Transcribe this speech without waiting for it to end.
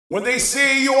When they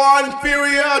say you are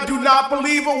inferior, do not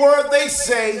believe a word they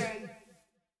say.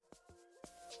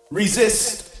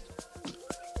 Resist.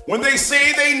 When they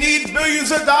say they need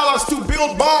billions of dollars to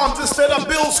build bombs instead of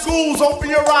build schools, open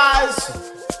your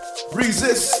eyes.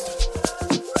 Resist.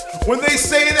 When they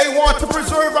say they want to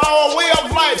preserve our way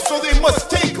of life, so they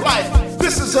must take life,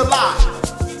 this is a lie.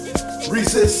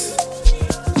 Resist.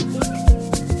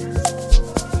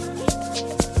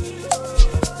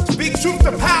 Speak truth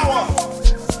to power.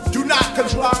 Do not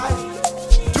comply.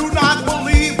 Do not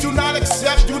believe. Do not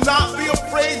accept. Do not be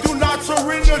afraid. Do not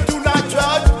surrender. Do not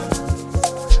judge.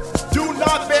 Do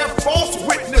not bear false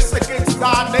witness against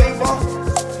our neighbor.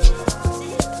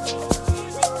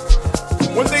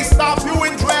 When they stop you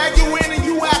and drag you in and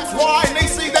you ask why, and they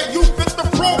say that you fit the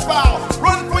profile,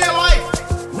 run for your life.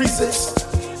 Resist.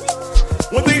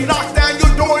 When they knock down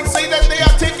your door and say that they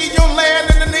are taking your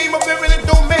land in the name of eminent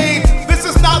domain, this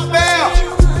is not fair.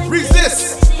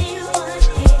 Resist.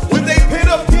 When they pit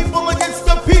up people against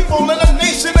the people and a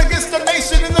nation against a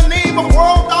nation in the name of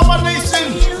world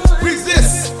domination,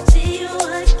 resist.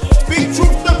 Speak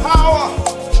truth to power.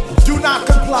 Do not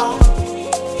comply.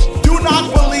 Do not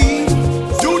believe.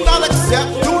 Do not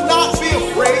accept. Do not be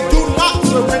afraid. Do not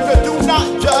surrender. Do not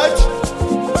judge.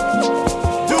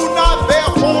 Do not bear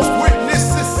false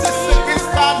witnesses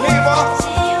against our neighbor.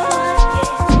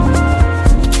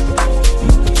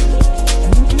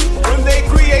 When they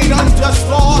create unjust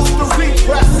laws to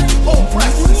repress,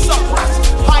 oppress, and suppress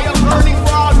higher learning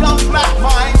for our young black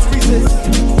minds, resist.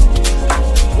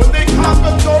 When they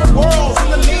conquer third worlds in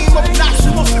the name of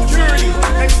national security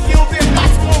and steal their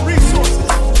natural resources,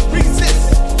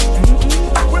 resist.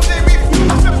 When they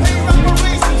refuse to pay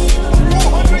reparations for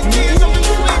 400 years of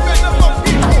enslavement of the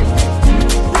people,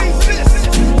 resist.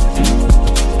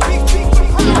 Speak the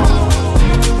power.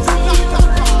 Do not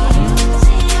comply.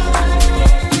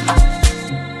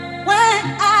 What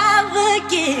I would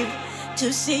give to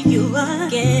see you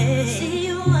again. See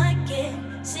you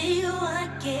again. See you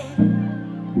again.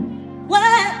 What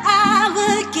I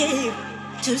would give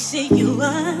to see you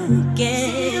again.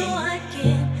 See you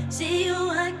again. See you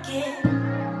again.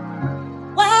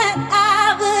 What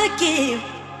I would give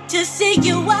to see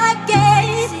you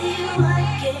again. See you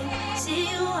again. See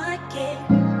you again.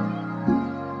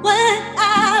 What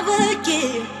I would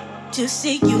give to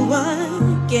see you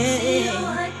again.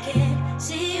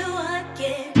 See you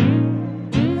again.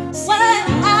 What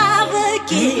I would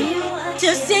give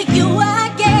to see you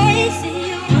again. See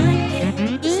you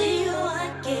again. See you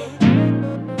again.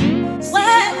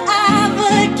 What I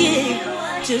would give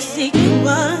to see you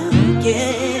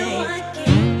again.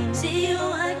 See you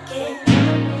again.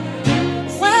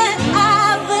 What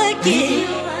I would give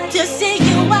to see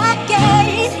you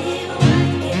again.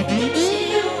 See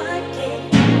you again.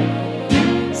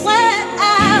 What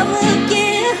I would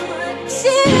give,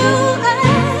 see you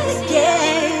again.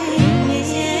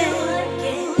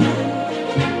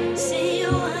 See you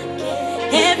again.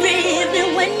 Every evening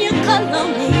when you call on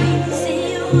me, see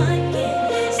you again.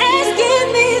 Asking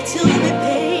me to be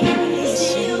patient.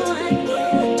 See you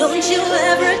again. Don't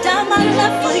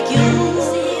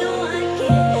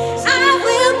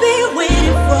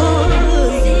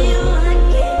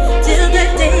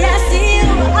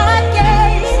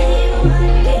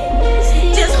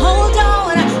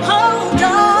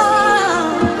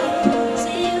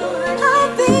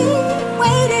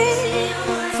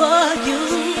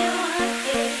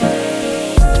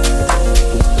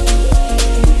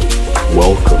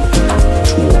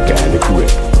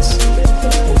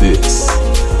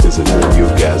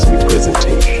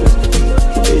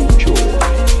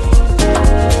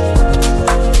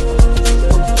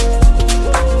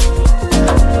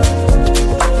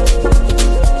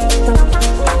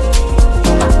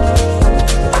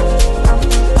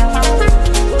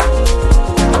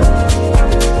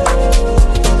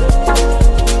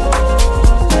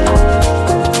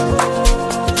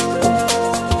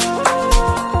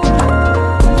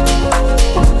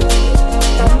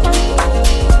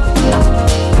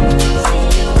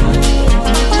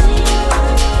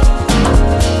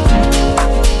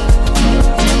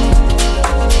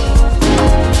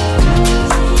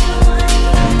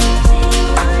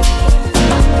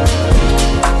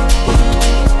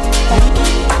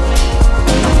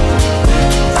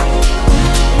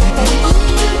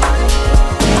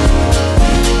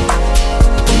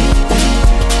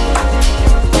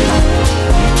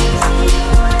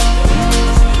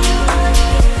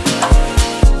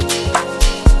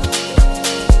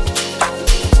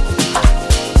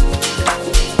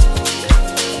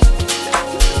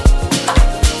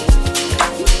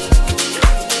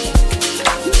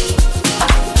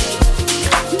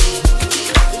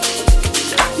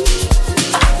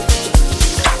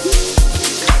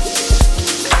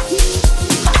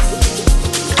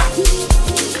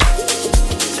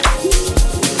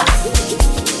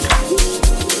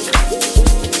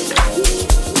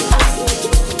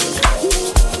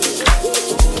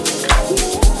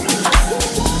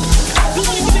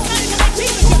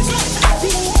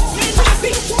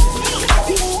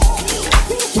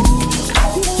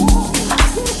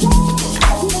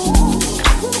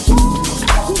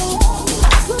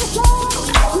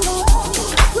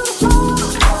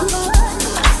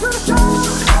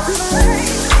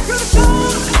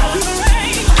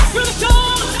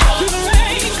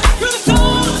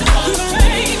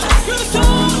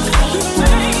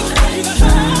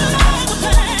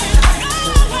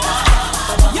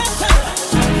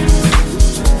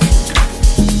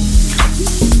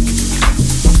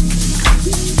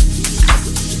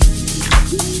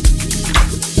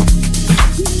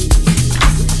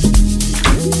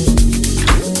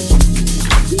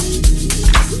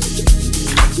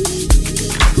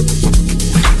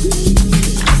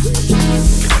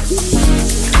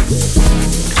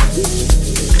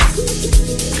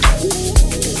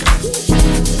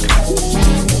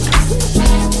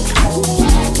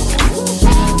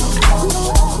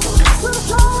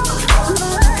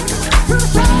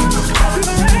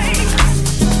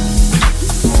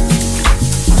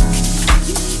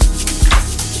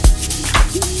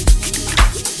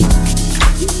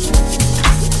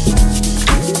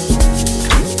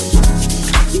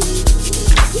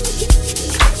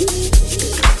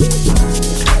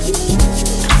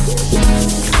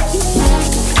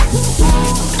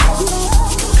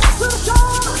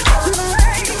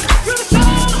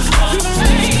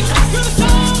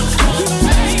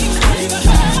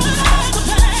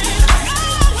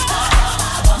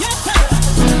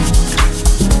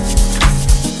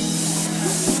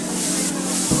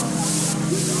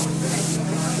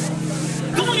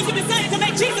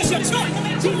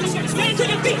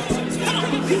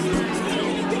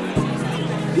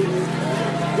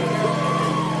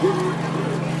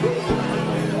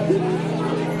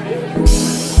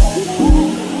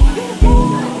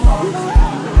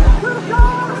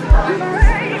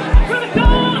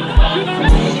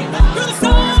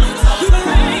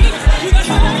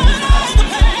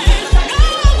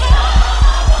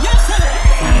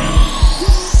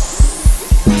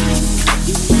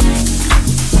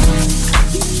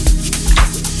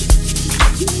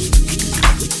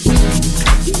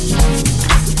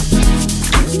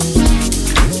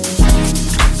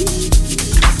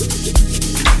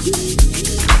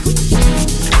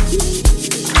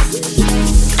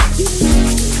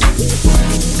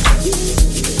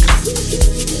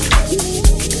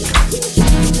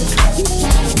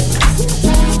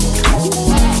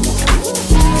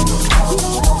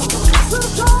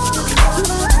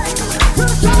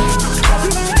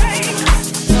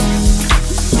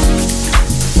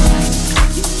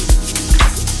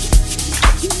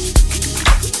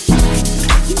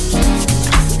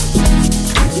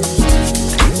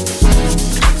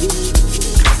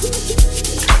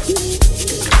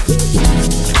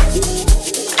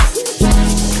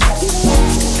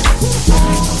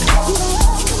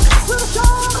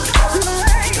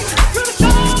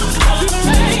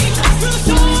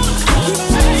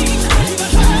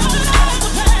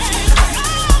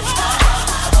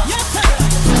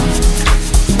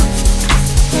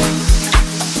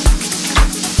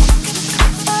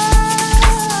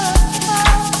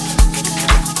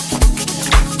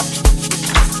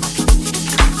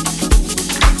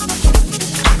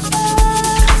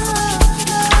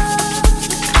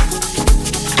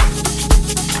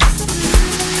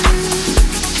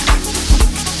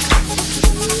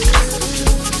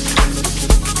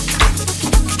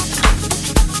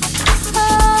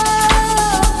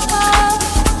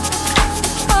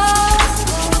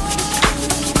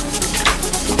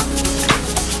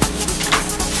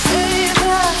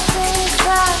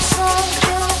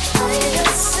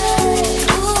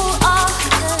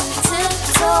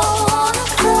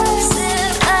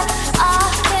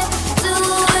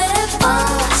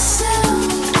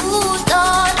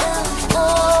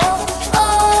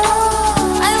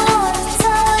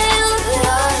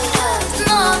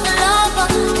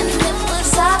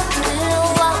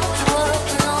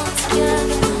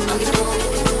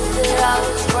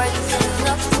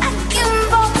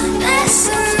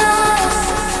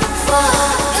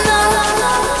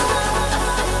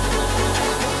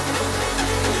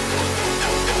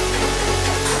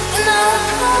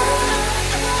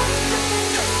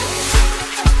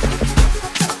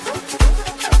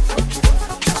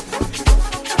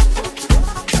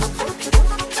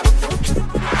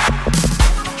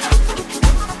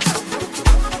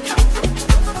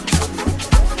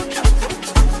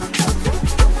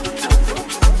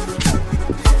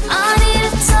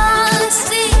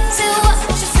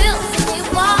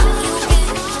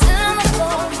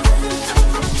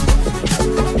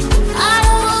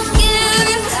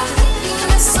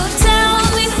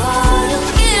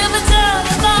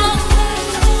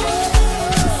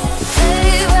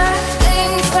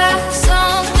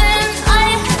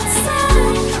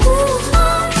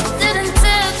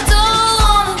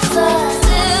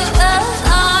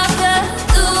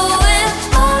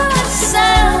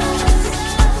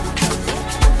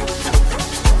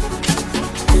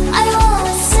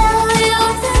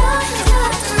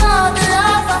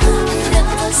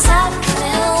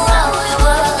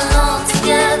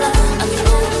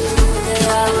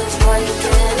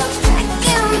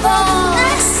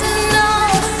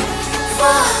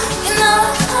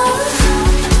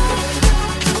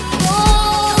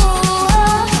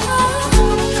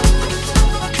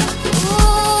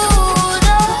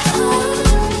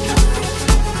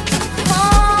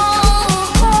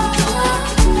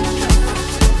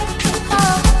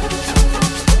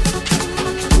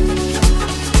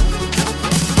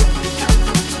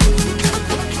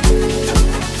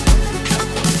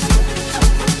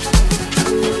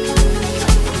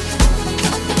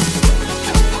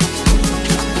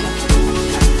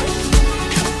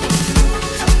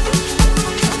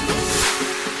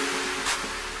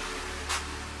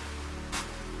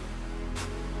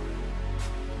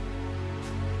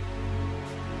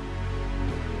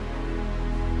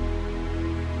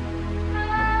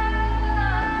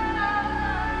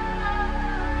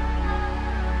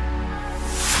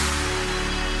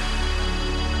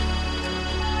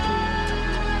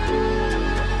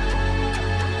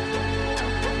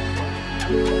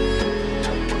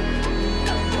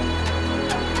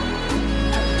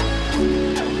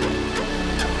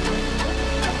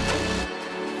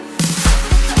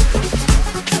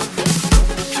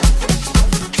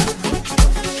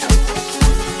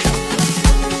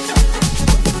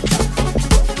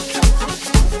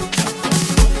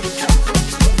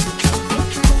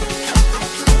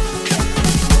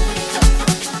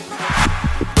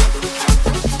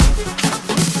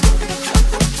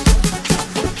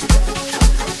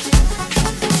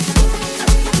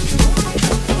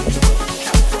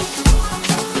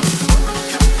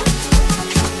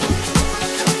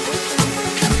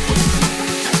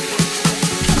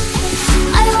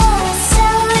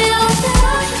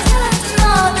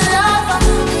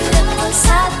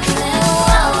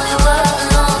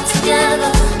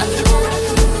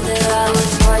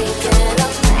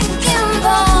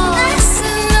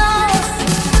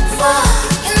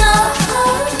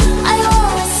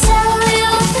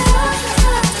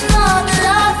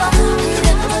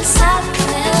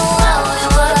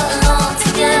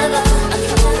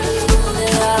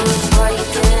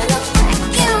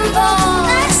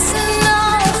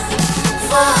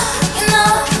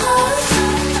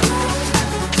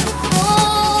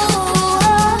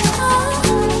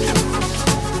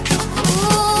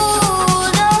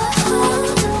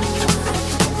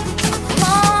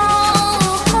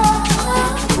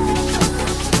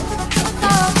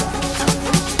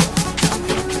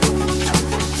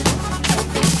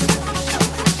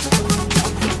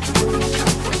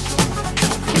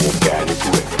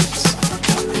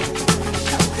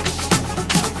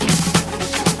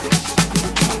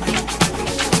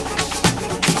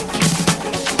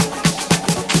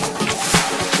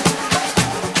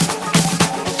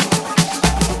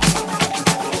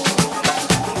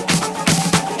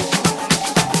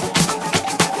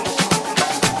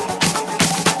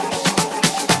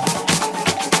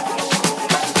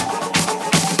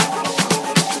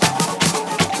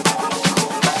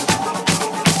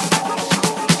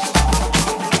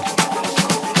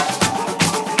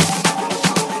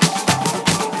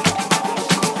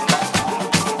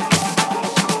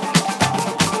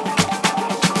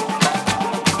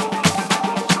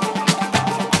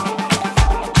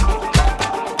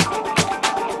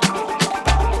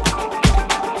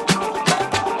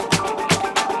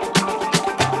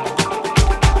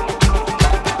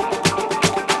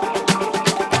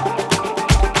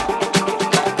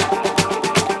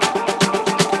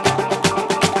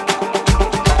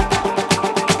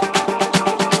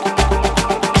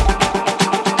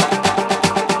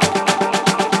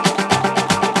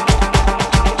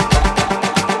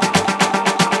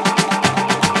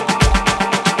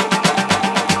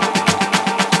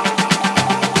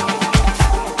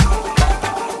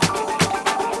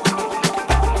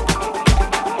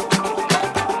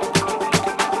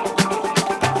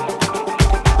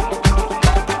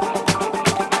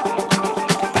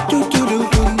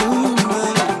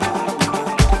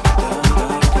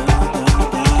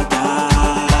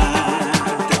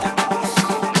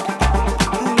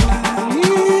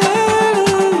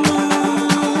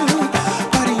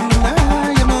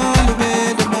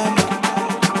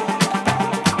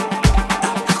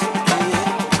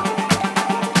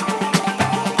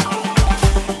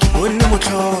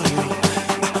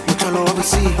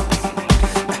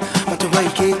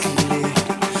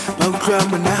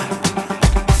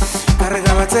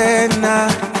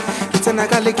batena kitana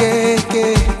kalekeke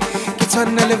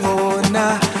kitana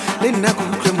levona lena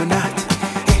kutle monate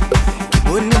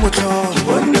bonni motlo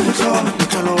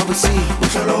motlo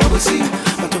wa bosi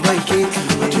batho ba iketla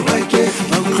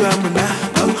ba utlwa mona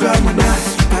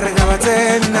karega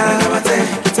batena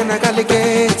kitana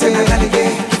kalekeke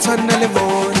kitana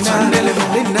levona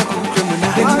lena kutle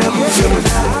monate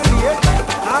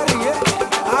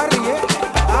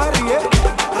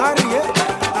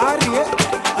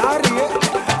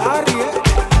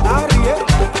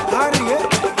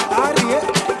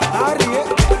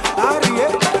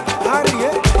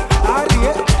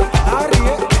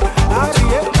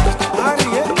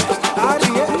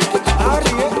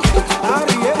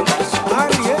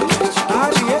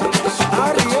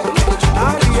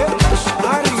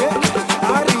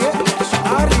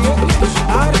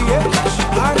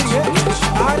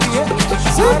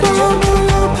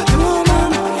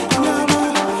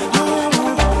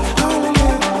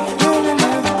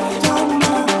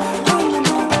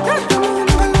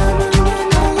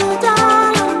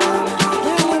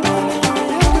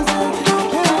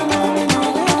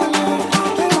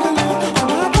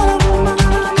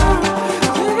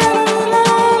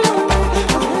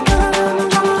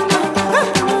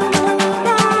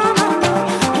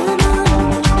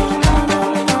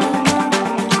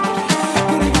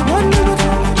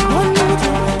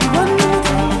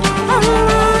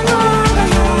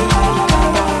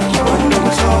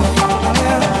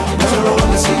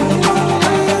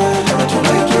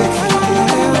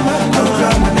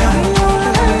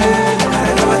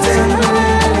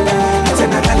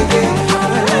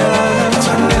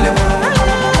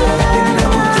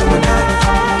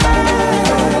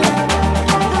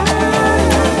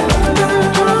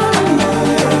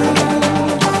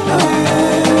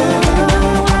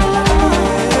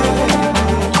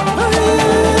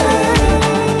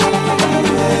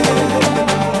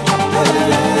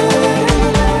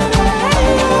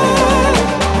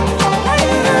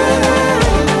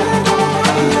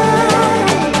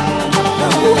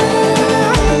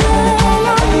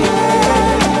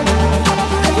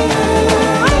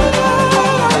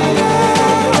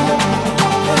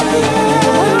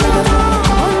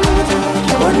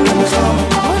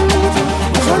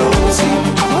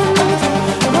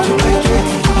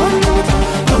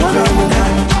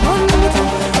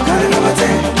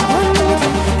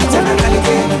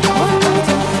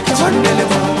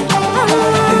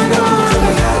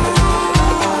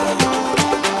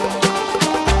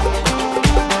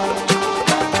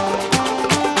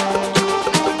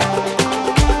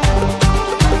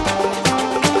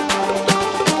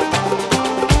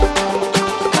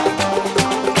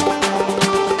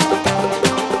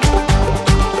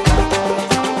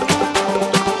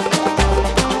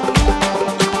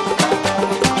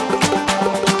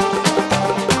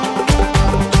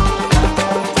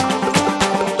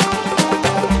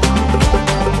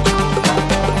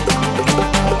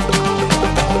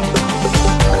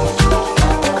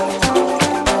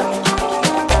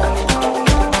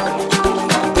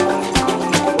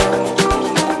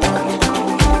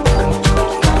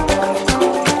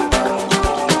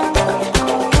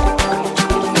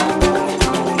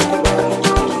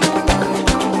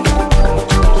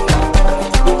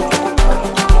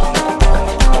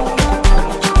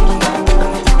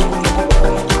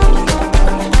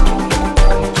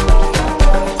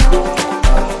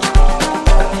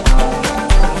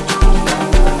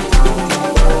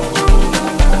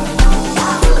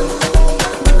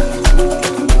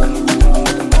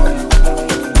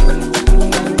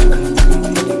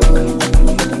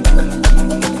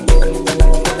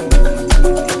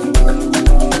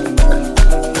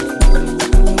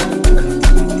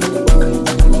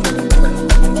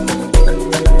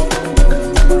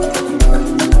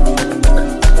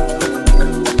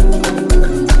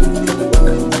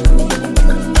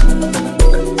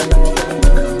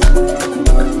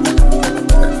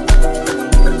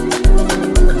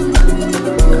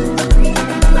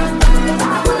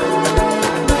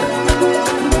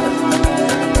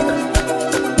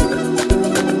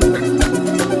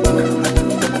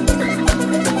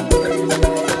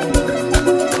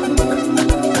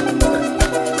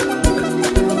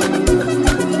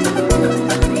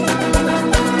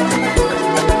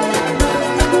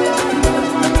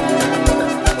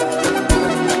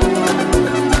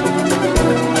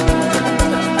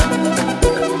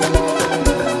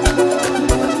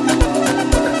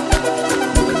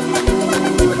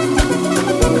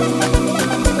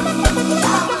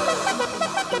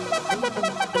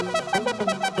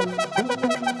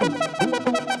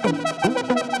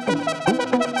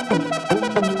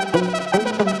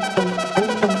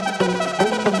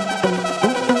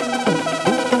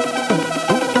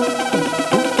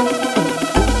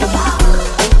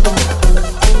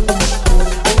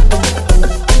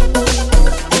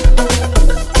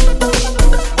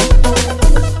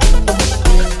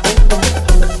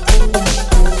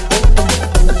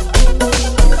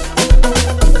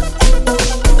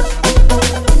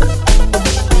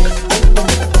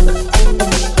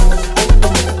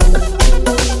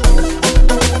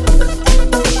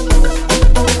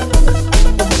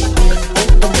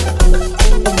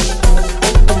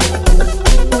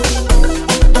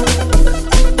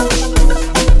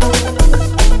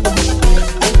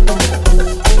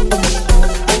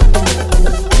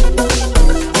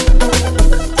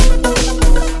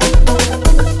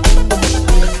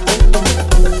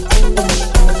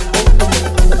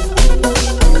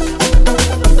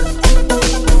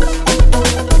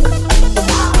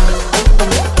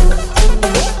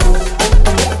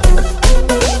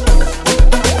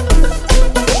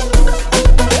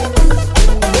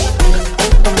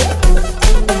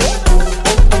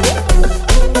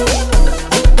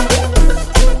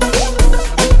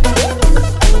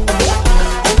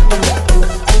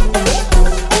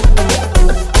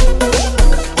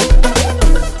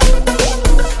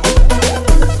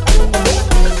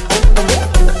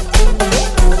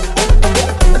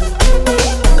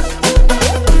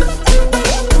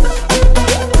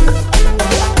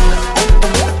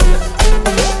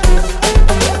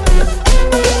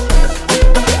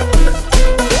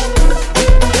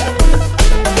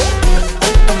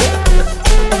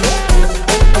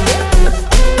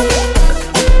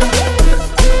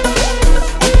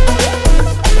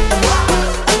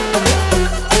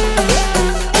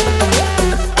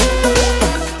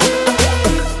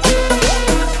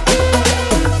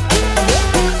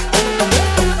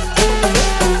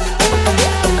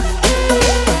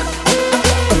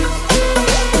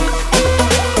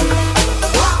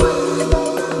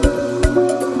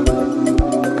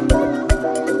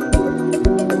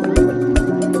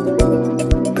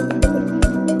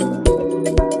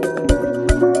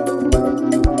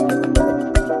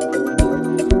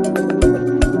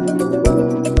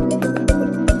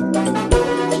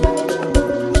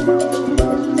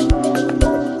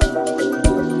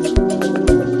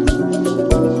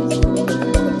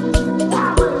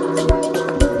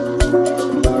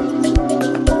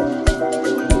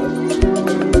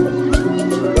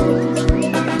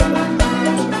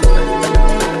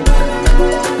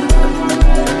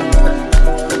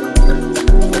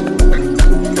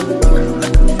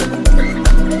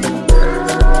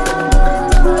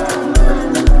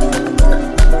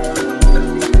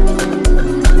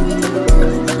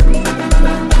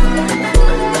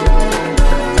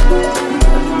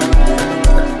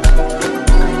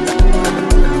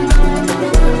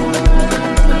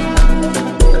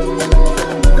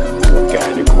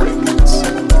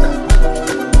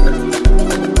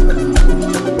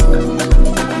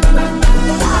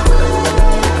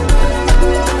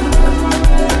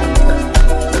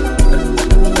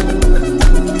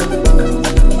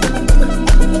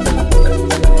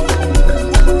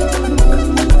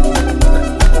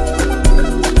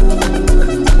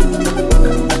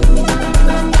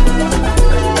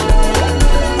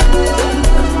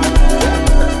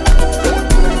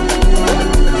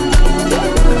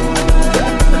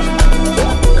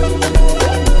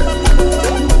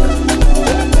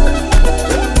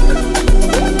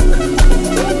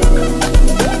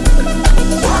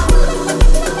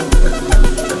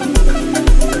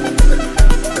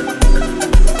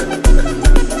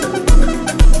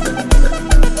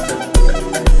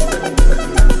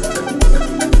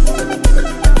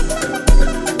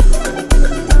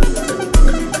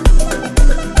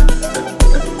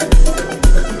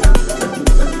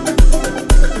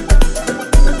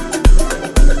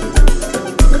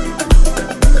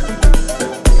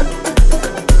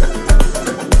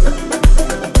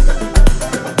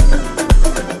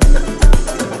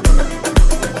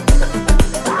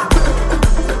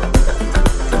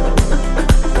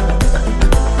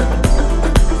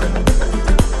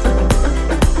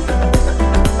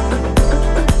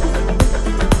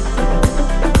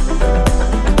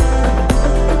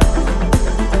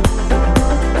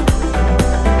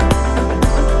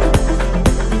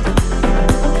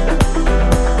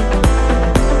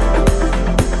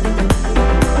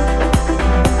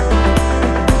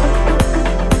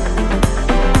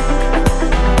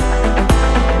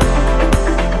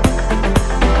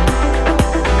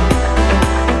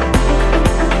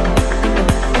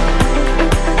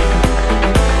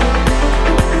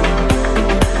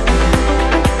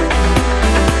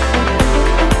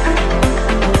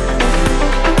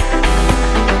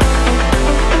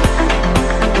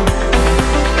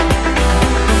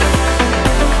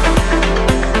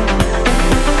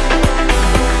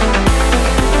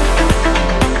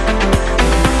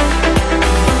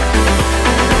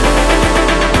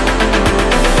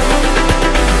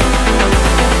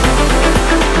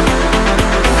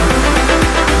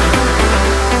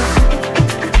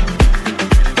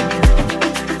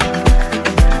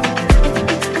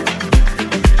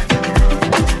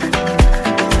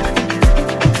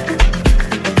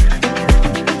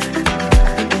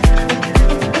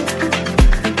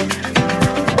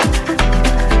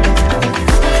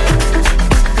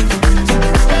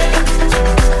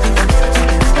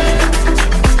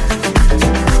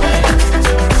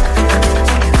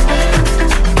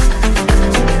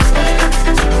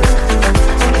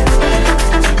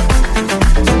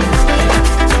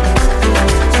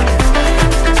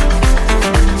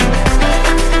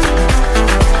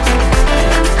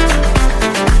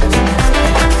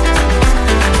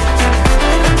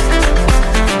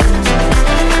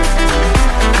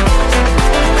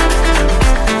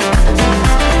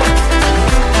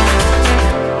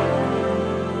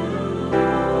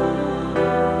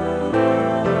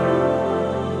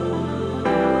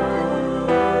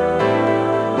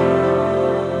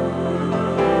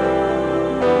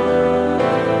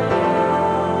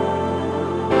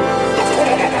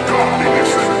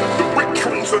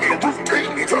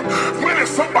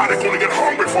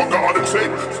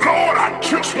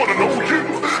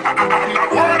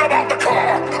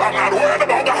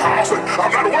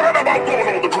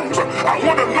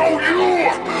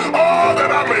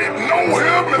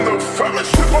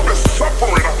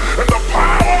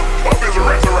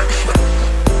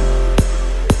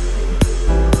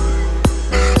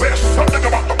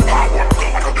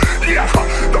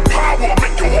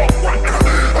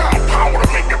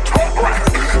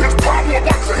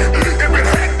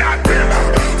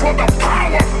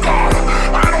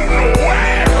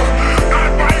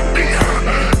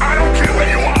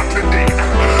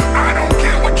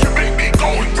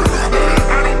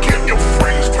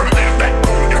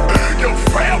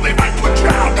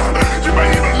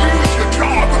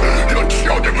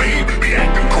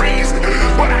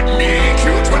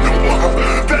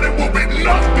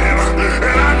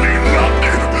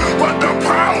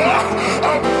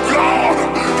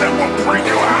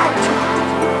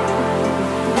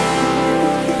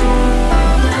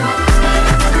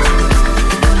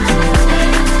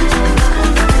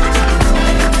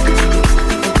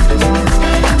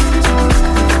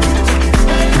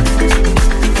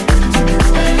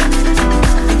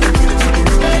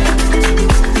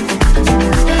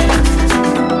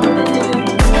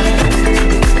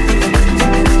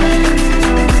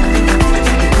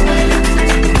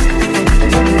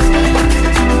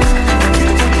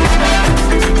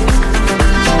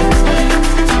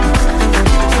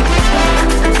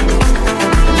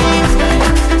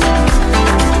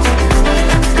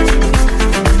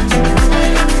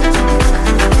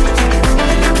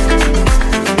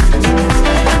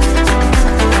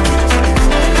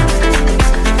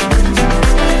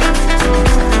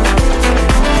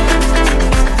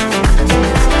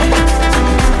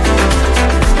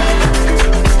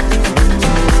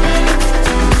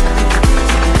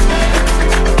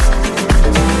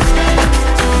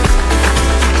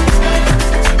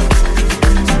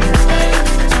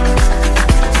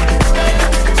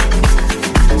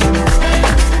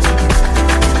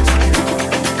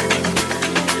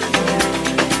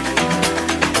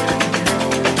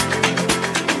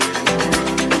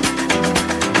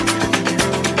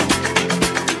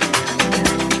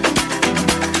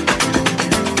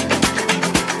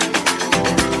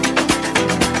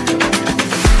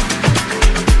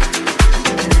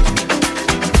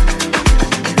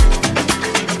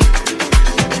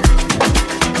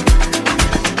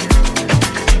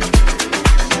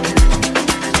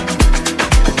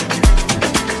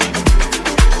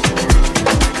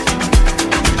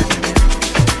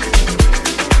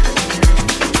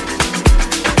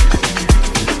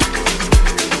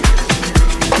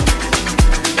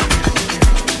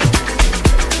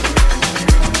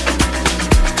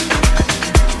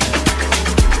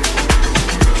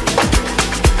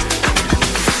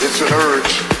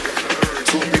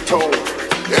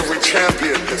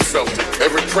has felt it.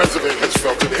 Every president has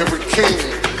felt it. Every king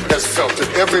has felt it.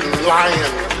 Every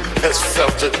lion has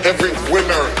felt it. Every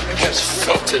winner has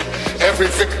felt it. Every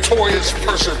victorious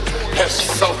person has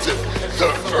felt it. The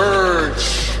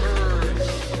urge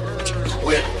to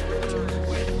quit.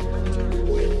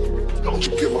 Don't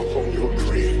you give up on your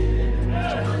dream.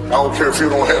 I don't care if you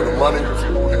don't have the money,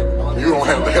 you don't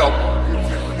have the help,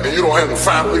 and you don't have the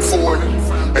family for it,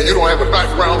 and you don't have the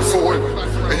background for it,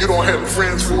 and you don't have the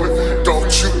friends for it.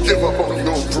 Don't you give up on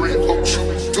your dream. Don't you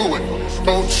do it.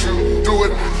 Don't you do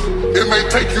it. It may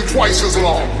take you twice as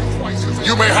long.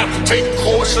 You may have to take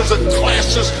courses and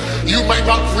classes. You might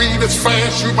not read as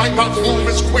fast. You might not move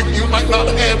as quick. You might not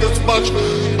have as much.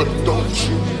 But don't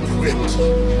you quit.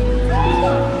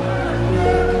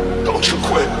 Don't you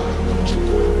quit.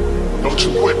 Don't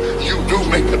you quit. You do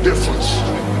make a difference.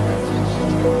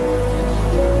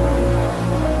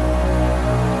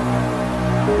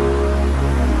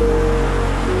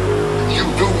 You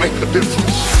do make a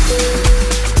difference.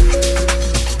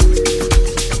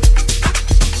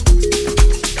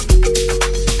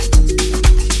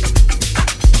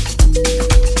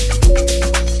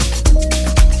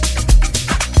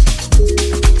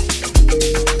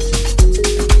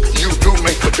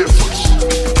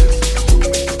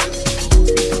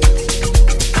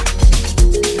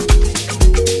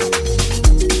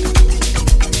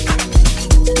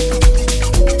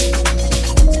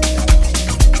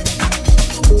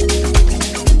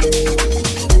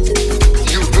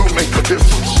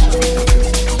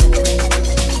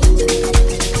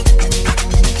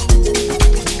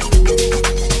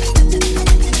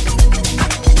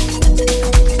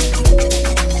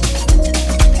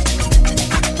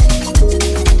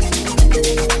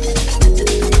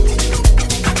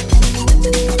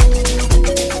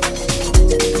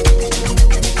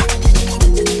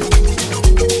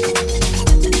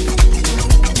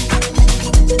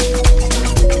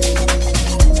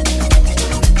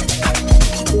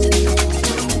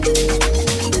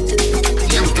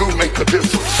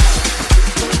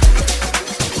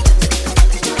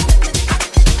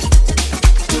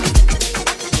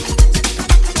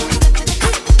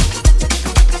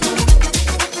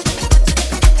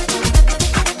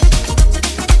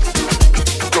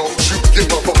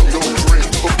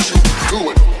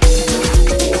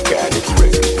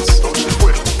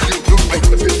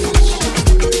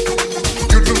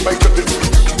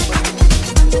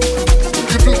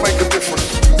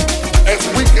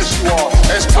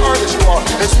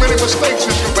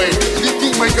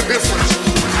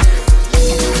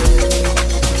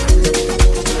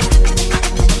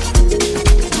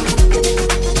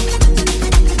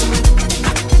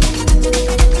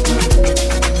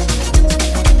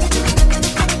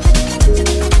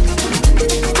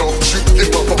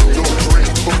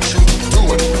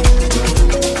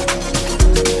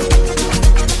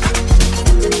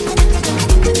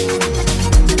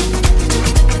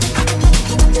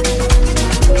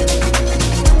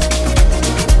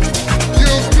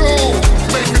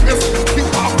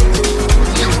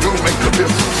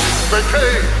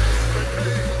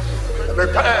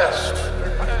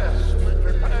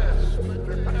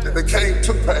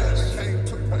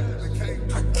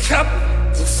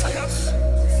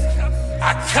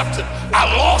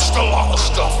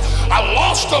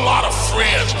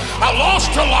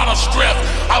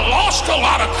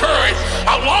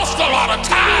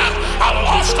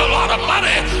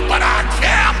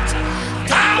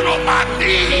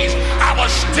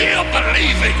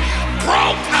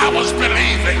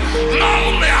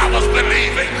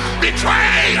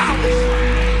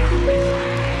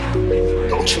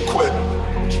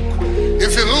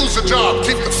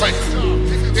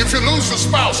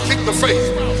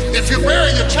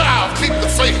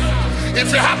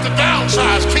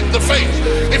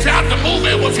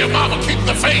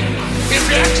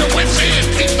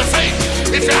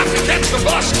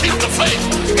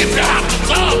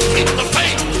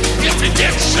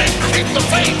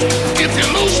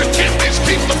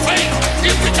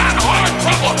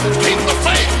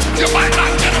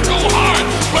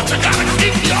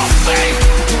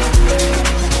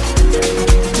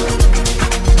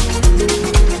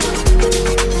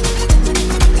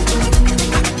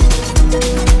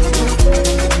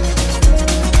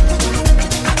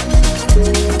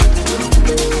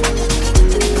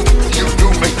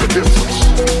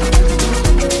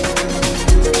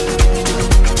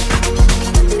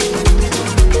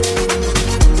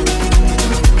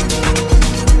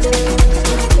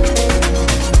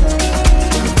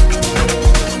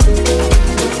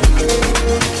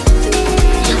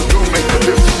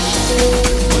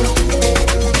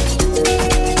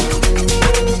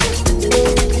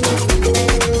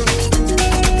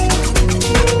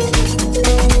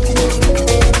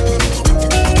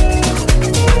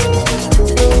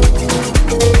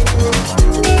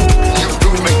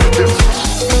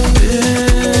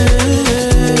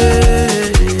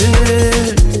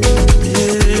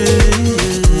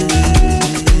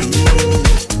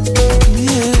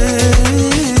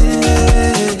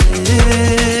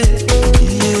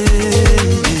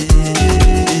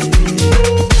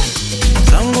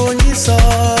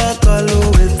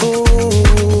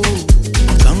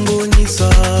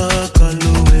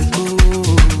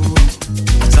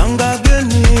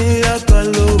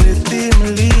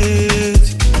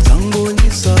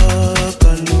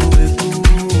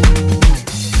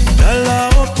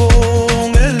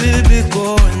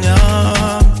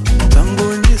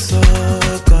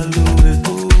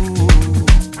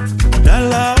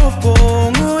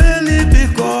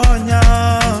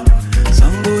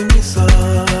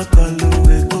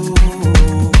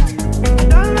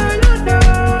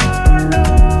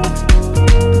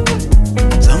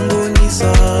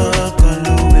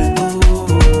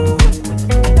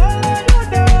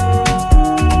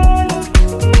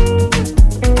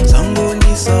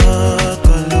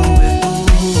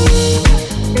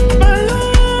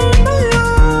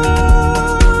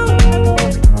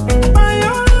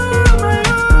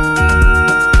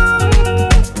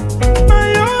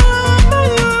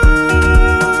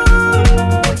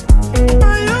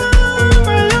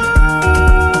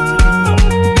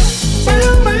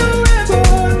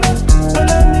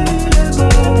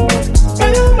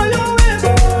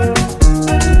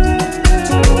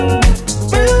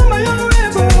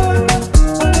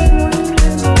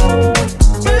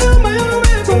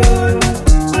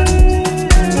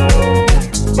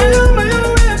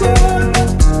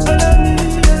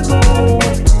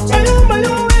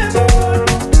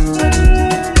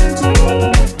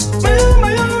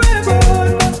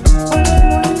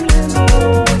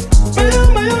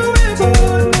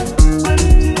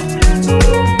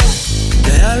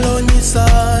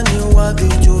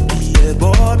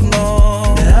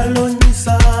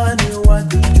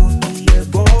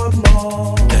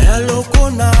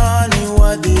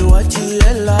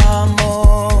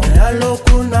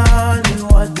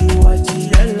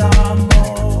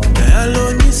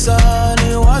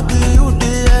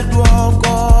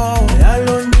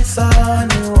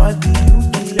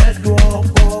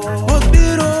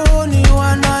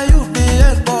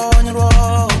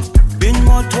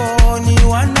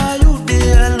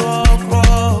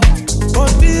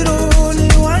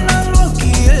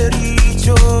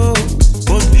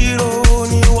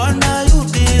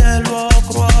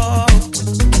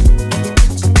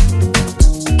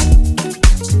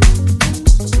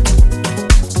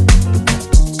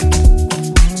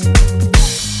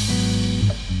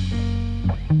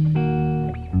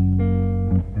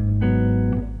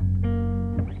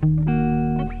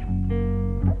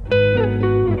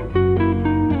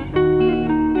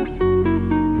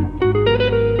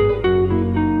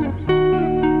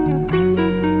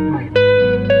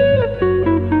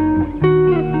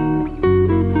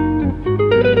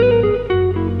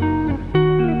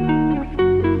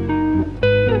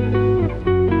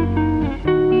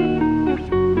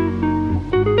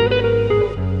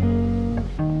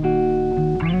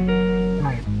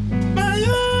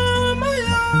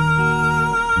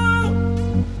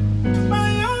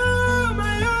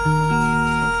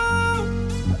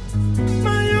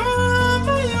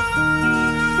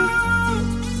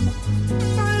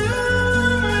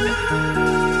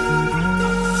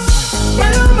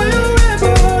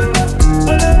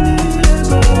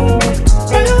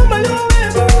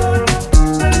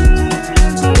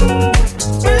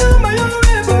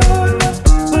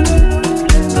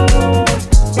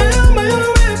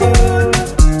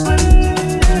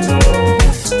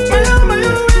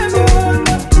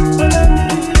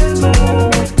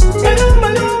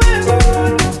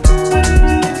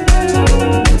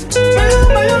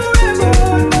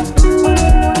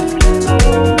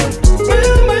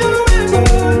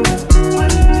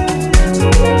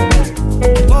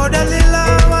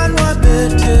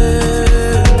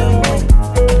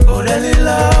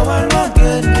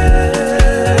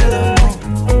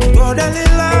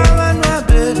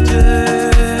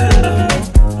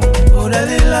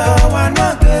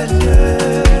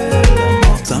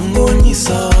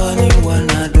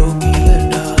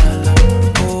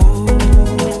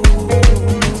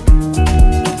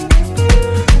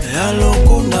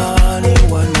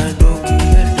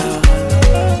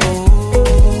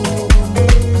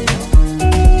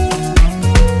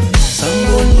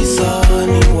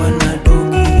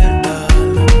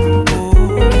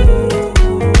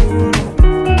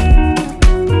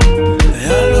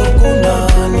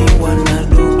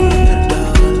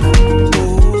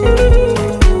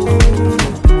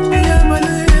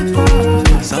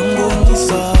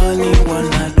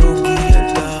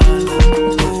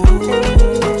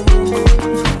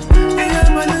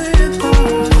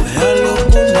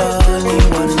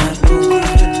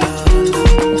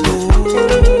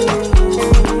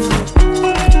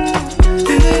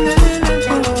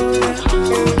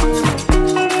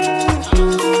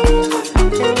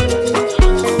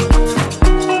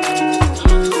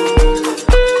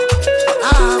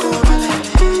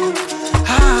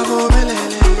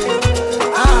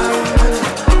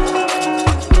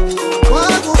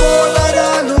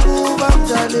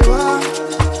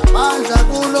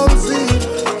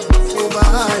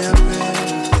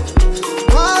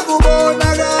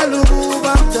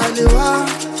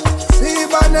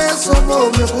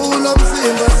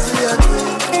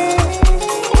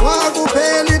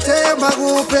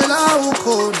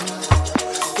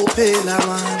 uphela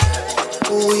amandla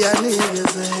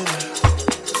uyanikezela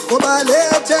ngoba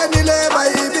lethenile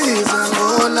bayibiza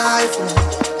ngolife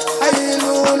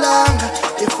ayilulanga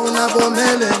ifuna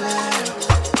bomelele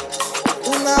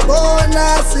ungabona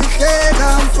sihleka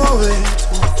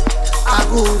mfowethu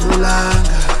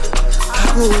akululanga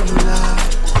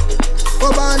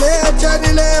ngoba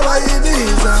lethenile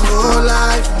bayibiza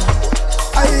ngolife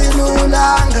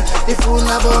ayilulanga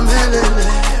ifuna bomelele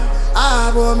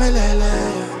abomelele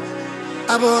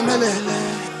abomelele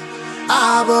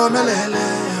abomelele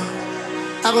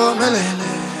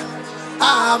abomelele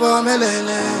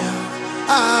abomelele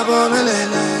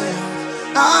abomelele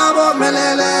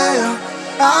abomelele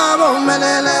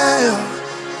abomelele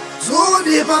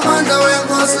zundipha amandla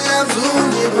wenkosi yami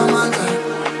zundipha amandla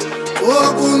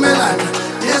wokumelana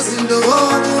nezinto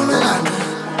wokumelana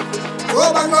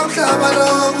ngoba nomhlaba lo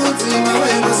kunzima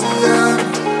wenkosi yami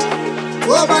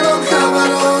ngoba nomhlaba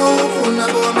lo ufuna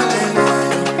bomelele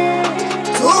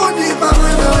zundipha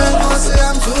amandla wenkosi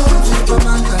yami zundipha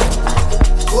amandla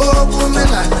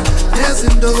wokumelana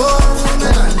nezinto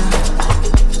wokumelana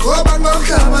ngoba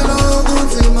nomhlaba lo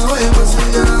kunzima wenkosi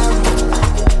yami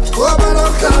ngoba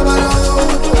nomhlaba lo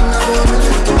ufuna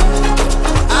bomelele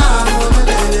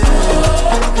abomelele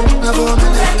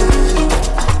abomelele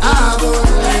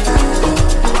abomelele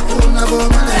ufuna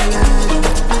bomelele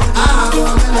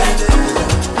abomelele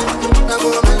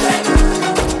abomelele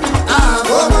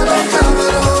ngoba nomhlaba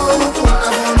lo ufuna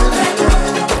bomelele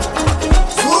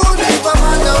zundipha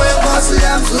amandla wenkosi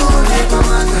yami zundipha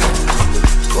amandla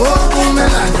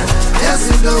wokumelana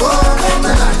nezinto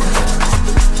wokumelana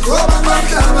ngoba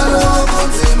nomhlaba lo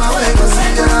kunzima wenkosi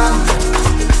yami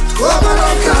ngoba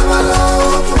nomhlaba lo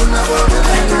ufuna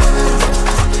bomelele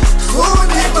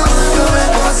zundipha amandla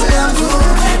wenkosi yami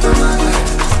zundipha amandla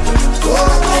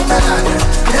wokumelana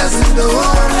nezinto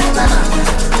wokumelana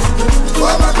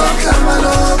ngoba nomhlaba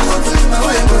lo kunzima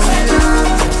wenkosi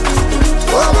yami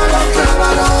ngoba nomhlaba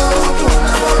lo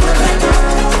ufuna bomelele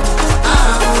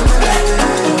abomelele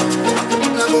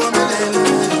nabomelele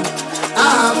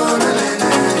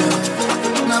abomelele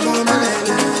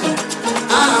nabomelele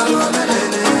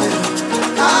abomelele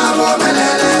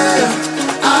abomelele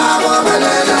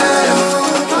abomelele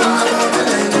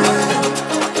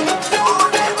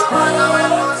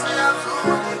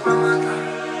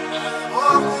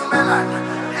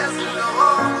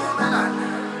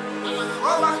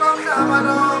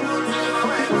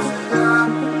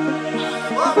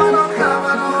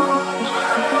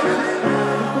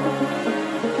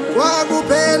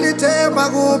wakuphela ithemba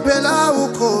kuphela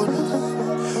ukhona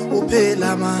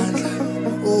uphela amandla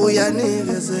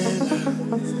uyanikezela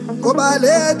ngoba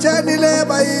lethenile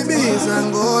bayibiza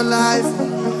ngolife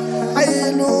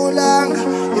ayilulanga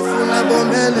ifuna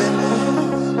bomelele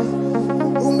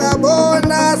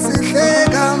ungabona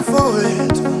sihleka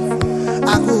mfowethu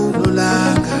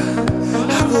akululanga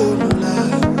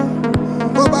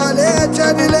ngoba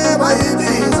lethenile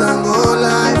bayibiza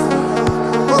ngolife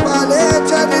ngoba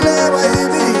lethenile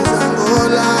bayibiza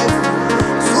ngolife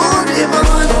zundipha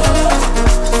amandla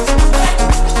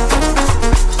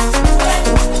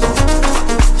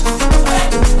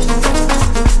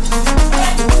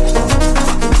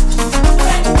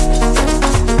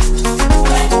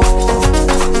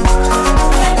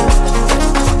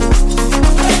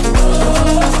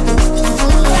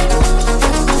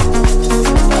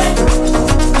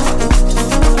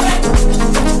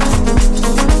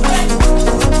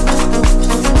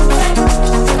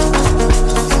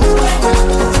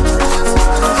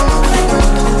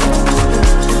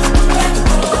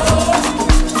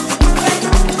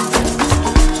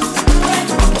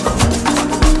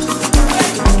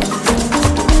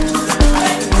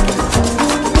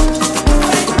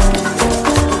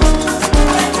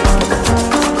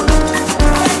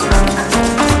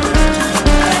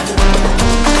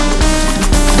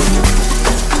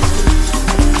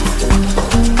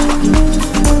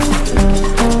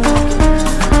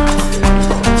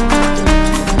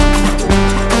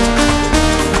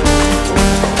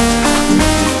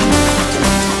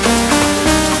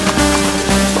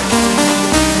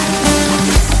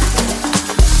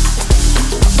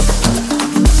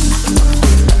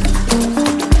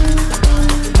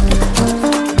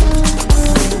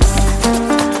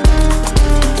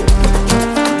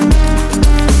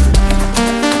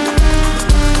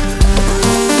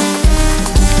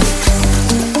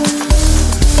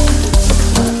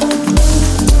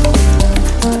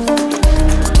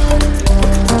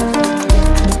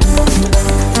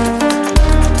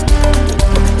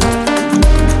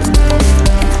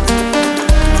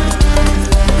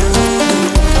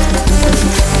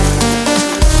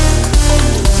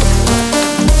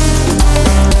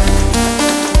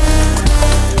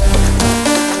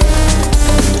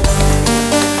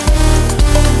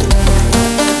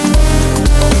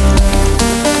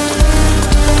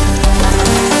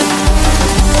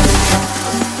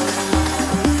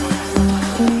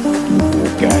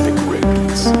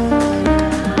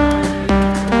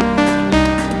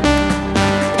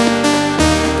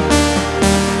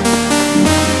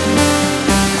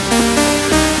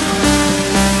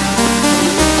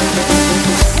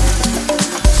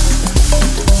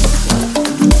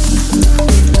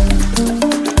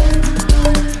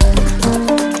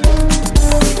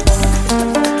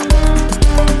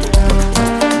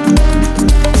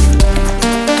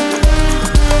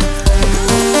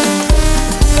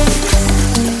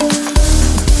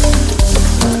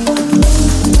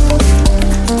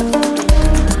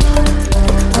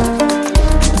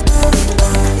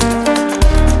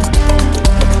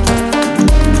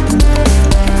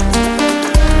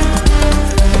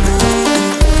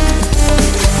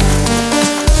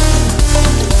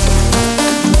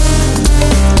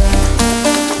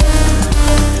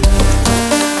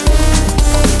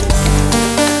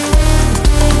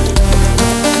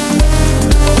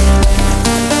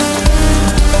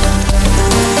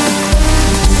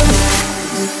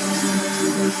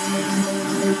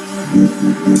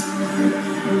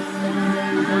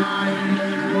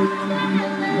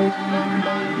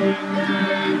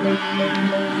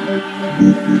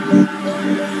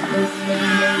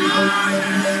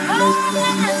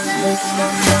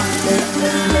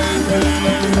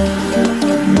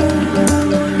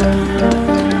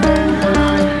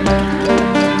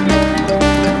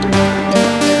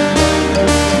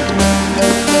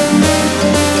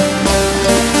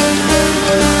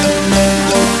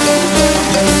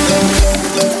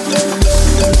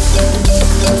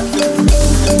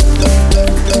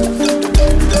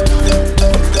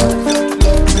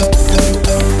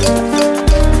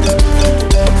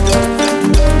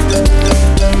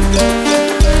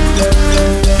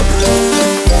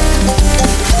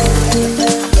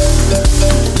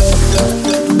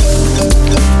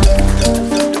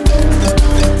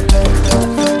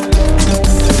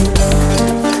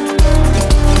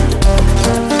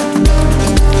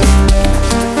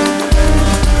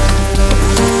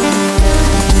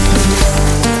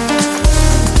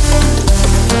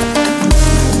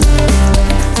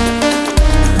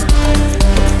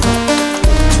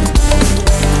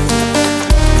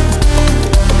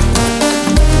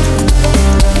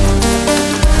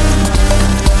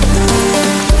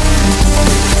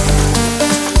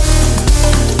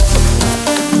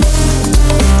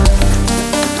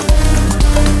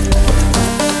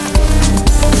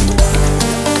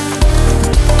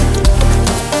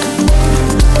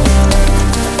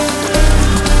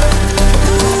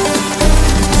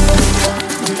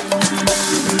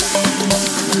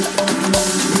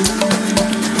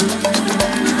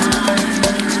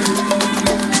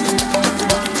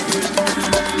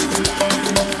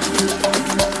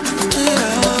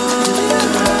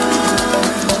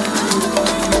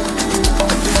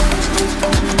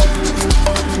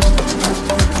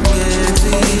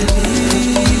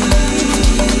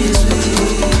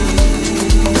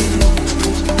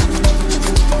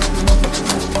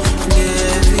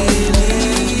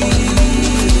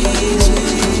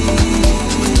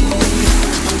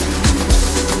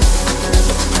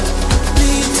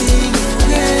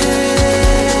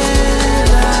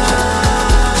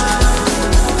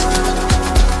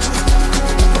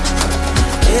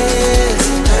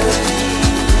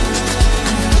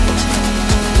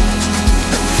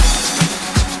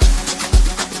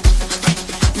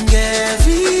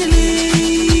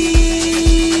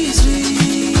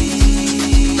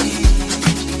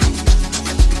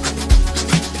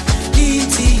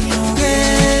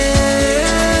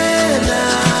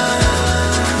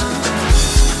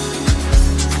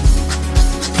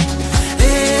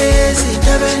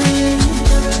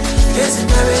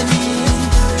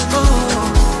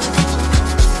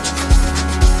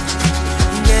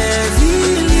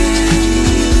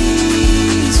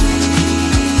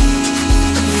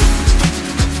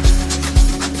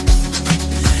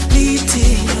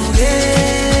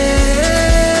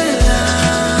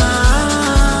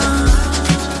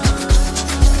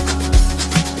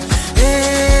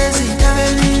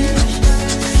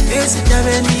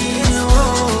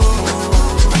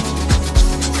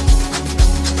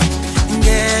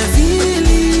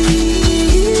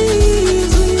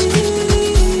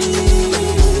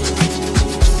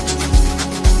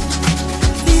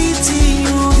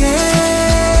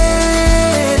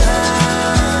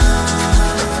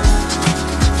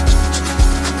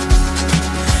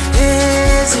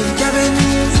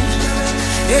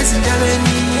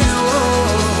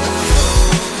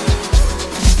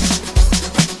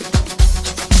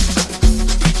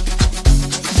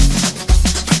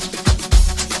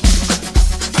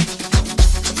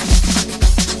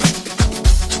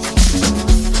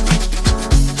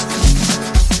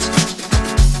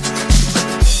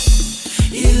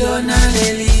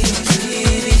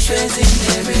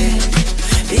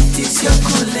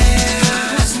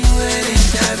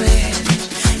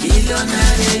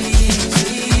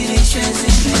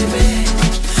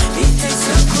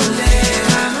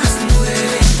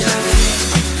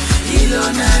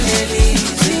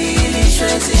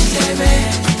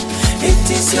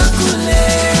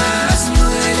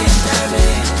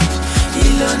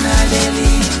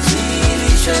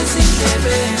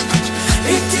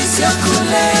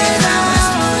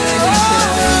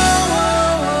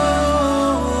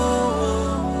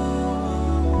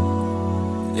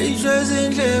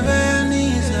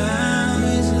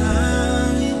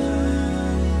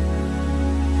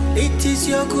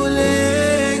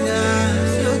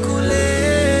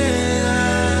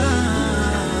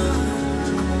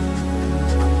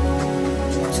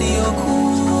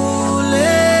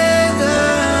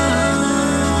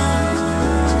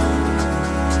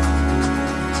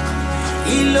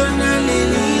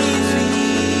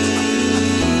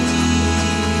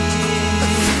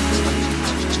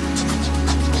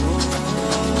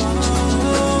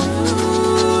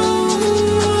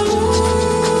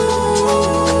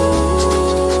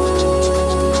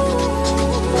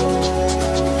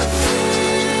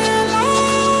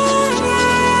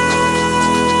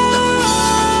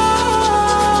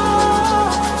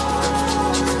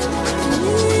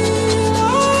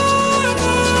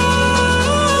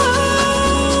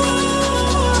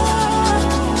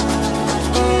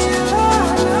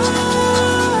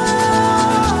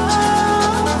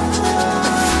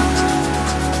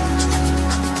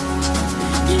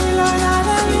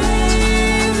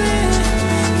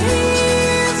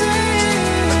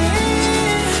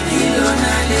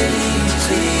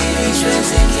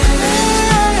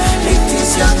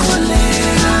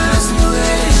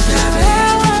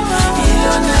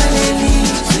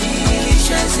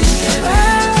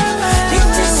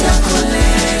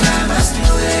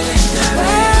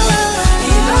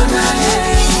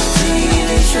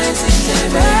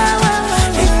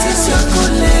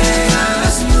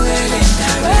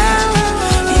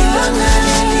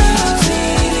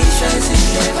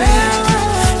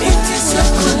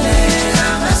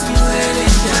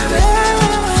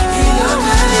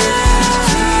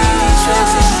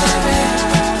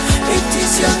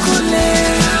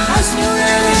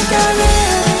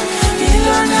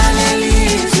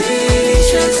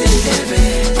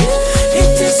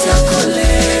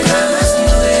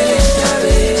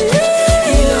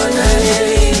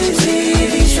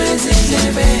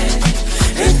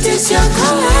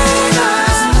Sugar.